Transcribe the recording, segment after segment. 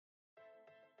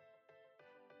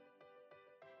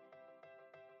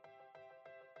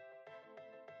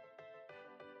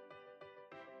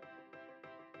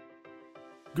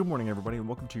Good morning, everybody, and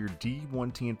welcome to your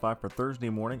D1T and 5 for Thursday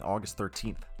morning, August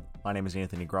 13th. My name is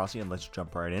Anthony Grossi, and let's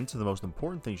jump right into the most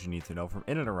important things you need to know from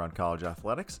in and around college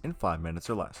athletics in 5 minutes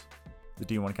or less. The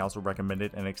D1 Council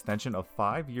recommended an extension of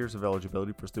 5 years of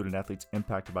eligibility for student athletes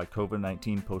impacted by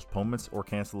COVID-19 postponements or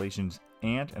cancellations,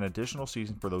 and an additional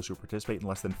season for those who participate in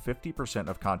less than 50%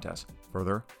 of contests.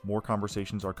 Further, more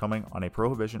conversations are coming on a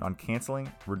prohibition on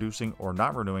canceling, reducing, or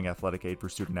not renewing athletic aid for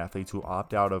student athletes who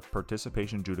opt out of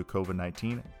participation due to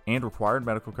COVID-19, and required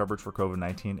medical coverage for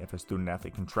COVID-19 if a student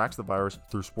athlete contracts the virus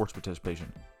through sports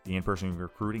participation. The in-person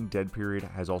recruiting dead period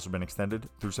has also been extended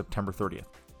through September 30th.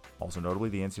 Also notably,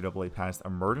 the NCAA passed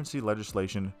emergency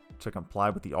legislation to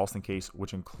comply with the Alston case,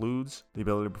 which includes the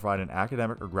ability to provide an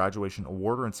academic or graduation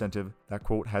award or incentive that,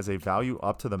 quote, has a value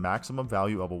up to the maximum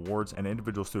value of awards an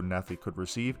individual student athlete could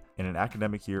receive in an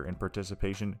academic year in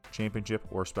participation, championship,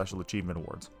 or special achievement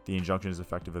awards. The injunction is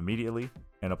effective immediately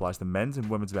and applies to men's and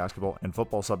women's basketball and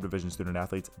football subdivision student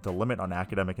athletes. The limit on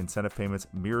academic incentive payments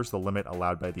mirrors the limit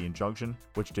allowed by the injunction,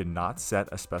 which did not set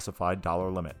a specified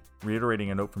dollar limit. Reiterating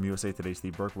a note from USA Today's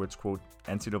Steve Berkowitz, quote,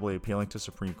 NCAA appealing to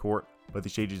Supreme Court, but the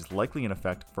change is likely in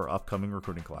effect for upcoming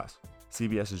recruiting class.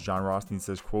 CBS's John Rothstein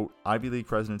says, quote, Ivy League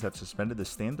presidents have suspended the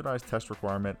standardized test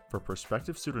requirement for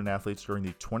prospective student athletes during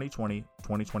the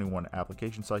 2020-2021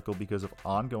 application cycle because of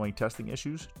ongoing testing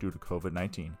issues due to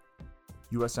COVID-19.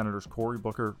 U.S. Senators Cory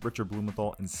Booker, Richard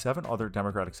Blumenthal, and 7 other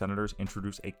Democratic senators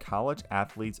introduced a college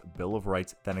athletes' Bill of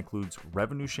Rights that includes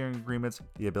revenue sharing agreements,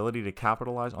 the ability to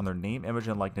capitalize on their name, image,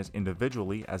 and likeness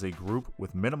individually as a group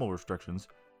with minimal restrictions,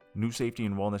 new safety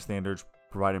and wellness standards,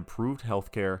 provide improved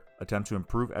health care, attempt to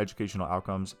improve educational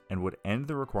outcomes, and would end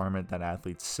the requirement that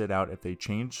athletes sit out if they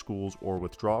change schools or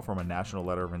withdraw from a national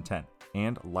letter of intent,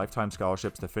 and lifetime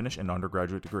scholarships to finish an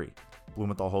undergraduate degree.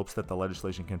 Blumenthal hopes that the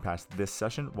legislation can pass this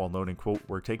session while noting, quote,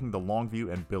 we're taking the long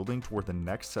view and building toward the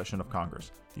next session of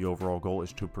Congress. The overall goal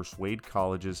is to persuade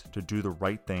colleges to do the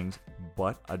right things,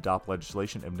 but adopt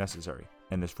legislation if necessary,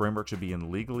 and this framework should be in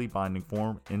legally binding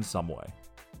form in some way.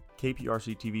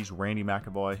 KPRC TV's Randy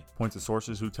McAvoy points to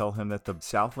sources who tell him that the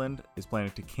Southland is planning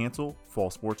to cancel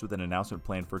fall sports with an announcement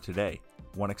planned for today.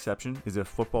 One exception is if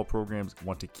football programs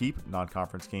want to keep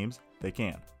non-conference games, they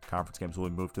can. Conference games will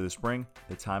be moved to the spring.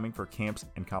 The timing for camps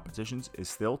and competitions is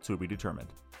still to be determined.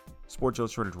 Sports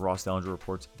Illustrated's Ross Dellinger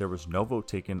reports there was no vote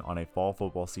taken on a fall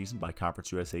football season by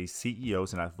Conference USA's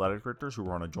CEOs and athletic directors who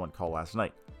were on a joint call last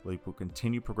night. The league will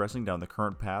continue progressing down the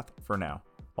current path for now.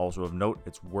 Also of note,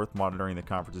 it's worth monitoring the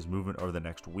conference's movement over the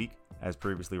next week. As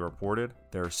previously reported,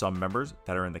 there are some members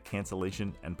that are in the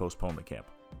cancellation and postponement camp.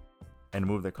 And a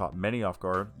move that caught many off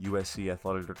guard, USC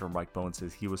Athletic Director Mike Bohn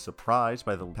says he was surprised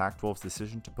by the Pac-12's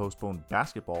decision to postpone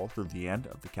basketball through the end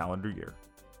of the calendar year.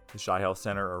 The Chi-Health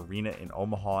Center Arena in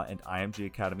Omaha and IMG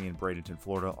Academy in Bradenton,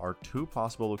 Florida are 2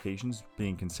 possible locations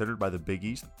being considered by the Big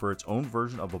East for its own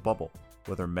version of a bubble.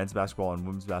 Whether men's basketball and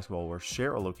women's basketball will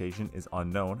share a location is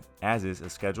unknown, as is a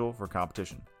schedule for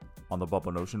competition. On the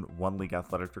bubble notion, one league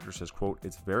athletic director says, quote,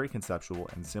 it's very conceptual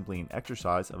and simply an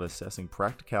exercise of assessing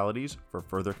practicalities for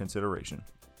further consideration.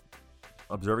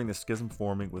 Observing the schism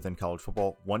forming within college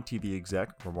football, one TV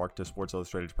exec remarked to Sports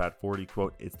Illustrated's Pat Forty,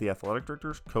 quote, it's the athletic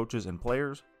directors, coaches, and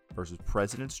players versus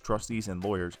presidents, trustees, and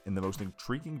lawyers in the most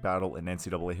intriguing battle in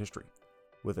NCAA history.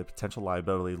 With a potential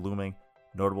liability looming,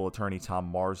 notable attorney Tom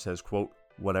Mars says, quote,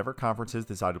 whatever conferences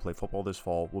decide to play football this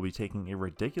fall will be taking a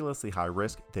ridiculously high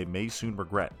risk they may soon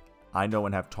regret. I know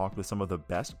and have talked with some of the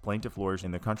best plaintiff lawyers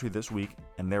in the country this week,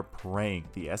 and they're praying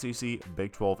the SEC,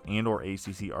 Big 12, and or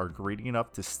ACC are greedy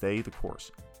enough to stay the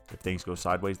course. If things go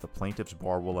sideways, the plaintiffs'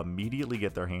 bar will immediately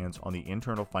get their hands on the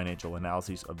internal financial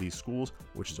analyses of these schools,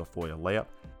 which is a FOIA layup,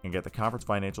 and get the conference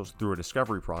financials through a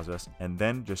discovery process, and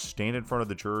then just stand in front of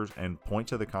the jurors and point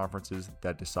to the conferences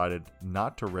that decided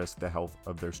not to risk the health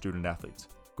of their student athletes.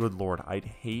 Good Lord, I'd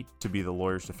hate to be the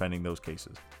lawyers defending those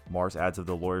cases. Mars adds of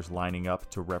the lawyers lining up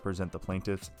to represent the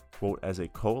plaintiffs, quote, as a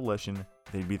coalition,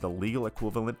 they'd be the legal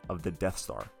equivalent of the Death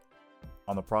Star.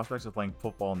 On the prospects of playing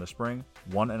football in the spring,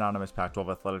 one anonymous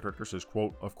Pac-12 athletic director says,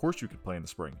 quote, of course you could play in the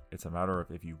spring. It's a matter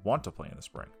of if you want to play in the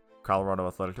spring. Colorado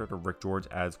athletic director Rick George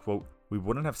adds, quote, we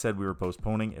wouldn't have said we were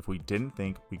postponing if we didn't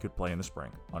think we could play in the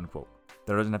spring, unquote.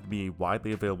 There doesn't have to be a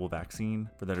widely available vaccine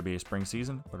for there to be a spring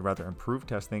season, but rather improved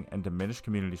testing and diminished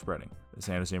community spreading. The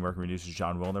San Jose Mercury News'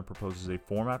 John Wilner proposes a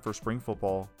format for spring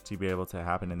football to be able to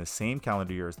happen in the same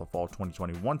calendar year as the fall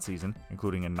 2021 season,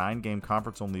 including a 9-game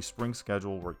conference-only spring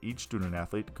schedule where each student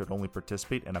athlete could only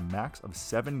participate in a max of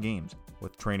 7 games,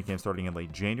 with training camp starting in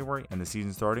late January and the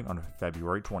season starting on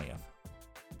February 20th.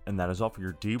 And that is all for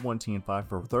your D1T and 5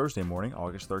 for Thursday morning,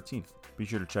 August 13th. Be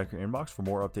sure to check your inbox for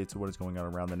more updates of what is going on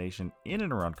around the nation in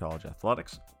and around college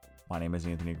athletics. My name is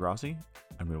Anthony Grossi,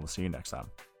 and we will see you next time.